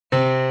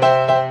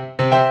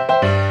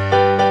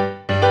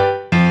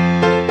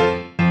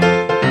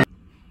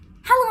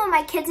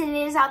My kids and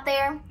knitters out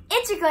there,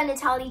 NCircle and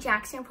Nathalia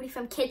Jackson reporting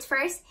from Kids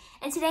First,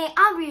 and today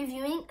I'll be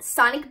reviewing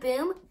Sonic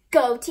Boom,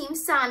 Go Team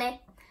Sonic.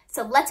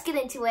 So let's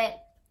get into it.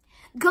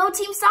 Go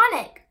Team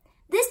Sonic!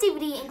 This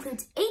DVD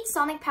includes 8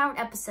 Sonic-powered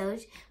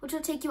episodes, which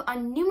will take you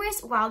on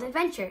numerous wild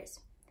adventures.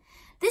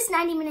 This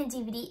 90-minute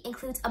DVD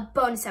includes a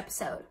bonus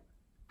episode.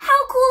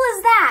 How cool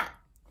is that?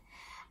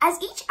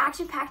 As each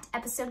action-packed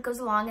episode goes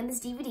along in this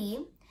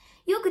DVD,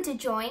 you'll get to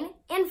join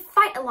and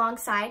fight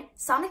alongside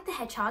Sonic the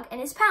Hedgehog and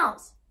his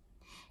pals.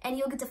 And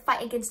you'll get to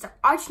fight against their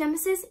arch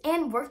nemesis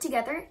and work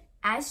together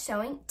as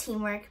showing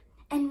teamwork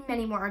and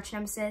many more arch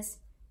nemesis.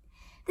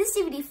 This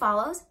DVD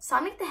follows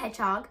Sonic the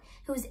Hedgehog,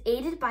 who is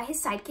aided by his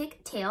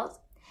sidekick Tails,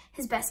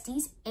 his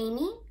besties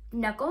Amy,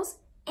 Knuckles,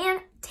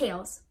 and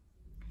Tails.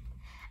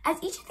 As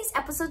each of these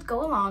episodes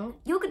go along,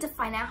 you'll get to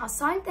find out how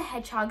Sonic the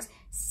Hedgehog's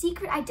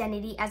secret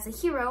identity as a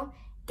hero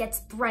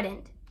gets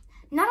threatened.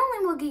 Not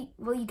only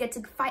will you get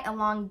to fight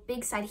along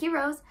big side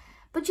heroes,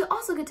 but you'll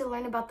also get to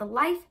learn about the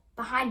life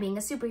behind being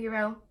a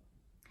superhero.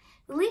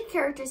 The lead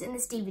characters in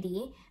this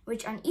DVD,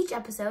 which on each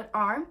episode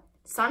are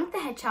Sonic the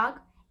Hedgehog,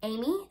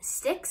 Amy,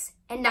 Styx,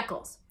 and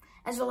Knuckles,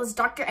 as well as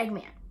Dr.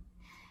 Eggman.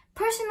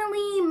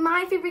 Personally,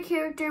 my favorite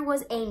character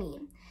was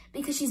Amy,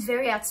 because she's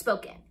very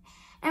outspoken.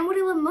 And what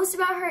I love most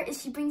about her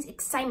is she brings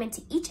excitement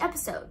to each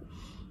episode,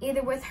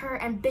 either with her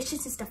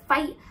ambitiousness to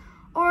fight,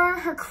 or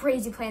her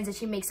crazy plans that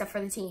she makes up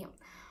for the team,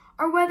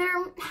 or whether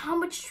how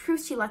much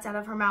truth she lets out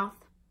of her mouth.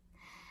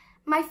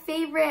 My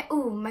favorite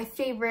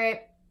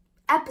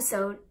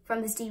episode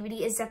from this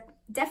DVD is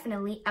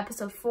definitely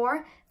episode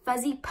 4,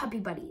 Fuzzy Puppy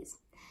Buddies.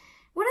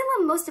 What I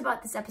love most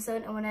about this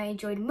episode and what I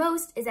enjoyed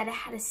most is that it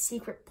had a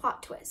secret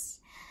plot twist.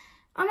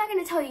 I'm not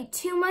going to tell you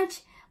too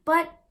much,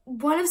 but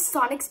one of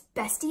Sonic's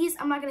besties,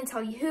 I'm not going to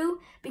tell you who,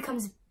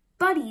 becomes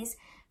buddies,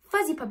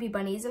 Fuzzy Puppy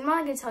Bunnies. I'm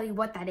not going to tell you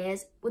what that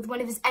is, with one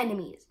of his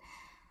enemies.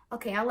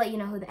 Okay, I'll let you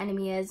know who the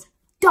enemy is.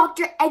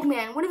 Dr.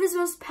 Eggman, one of his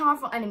most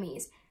powerful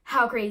enemies.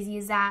 How crazy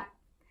is that?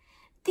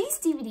 These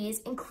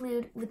DVDs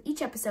include, with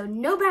each episode,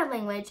 no bad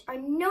language or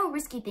no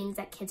risky things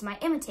that kids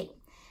might imitate,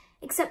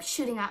 except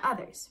shooting at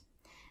others.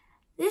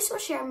 This will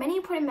share many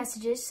important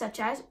messages, such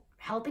as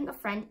helping a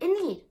friend in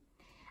need.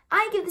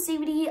 I give this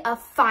DVD a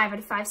 5 out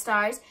of 5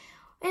 stars,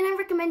 and I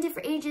recommend it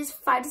for ages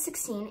 5 to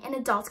 16, and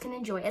adults can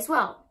enjoy as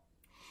well.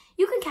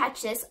 You can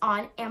catch this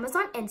on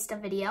Amazon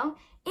Insta Video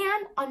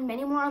and on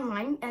many more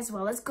online, as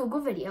well as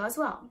Google Video as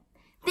well.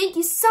 Thank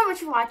you so much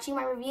for watching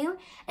my review,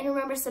 and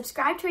remember to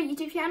subscribe to our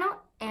YouTube channel.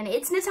 And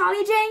it's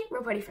Nathalia J,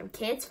 reporting from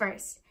Kids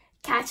First.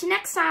 Catch you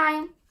next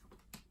time.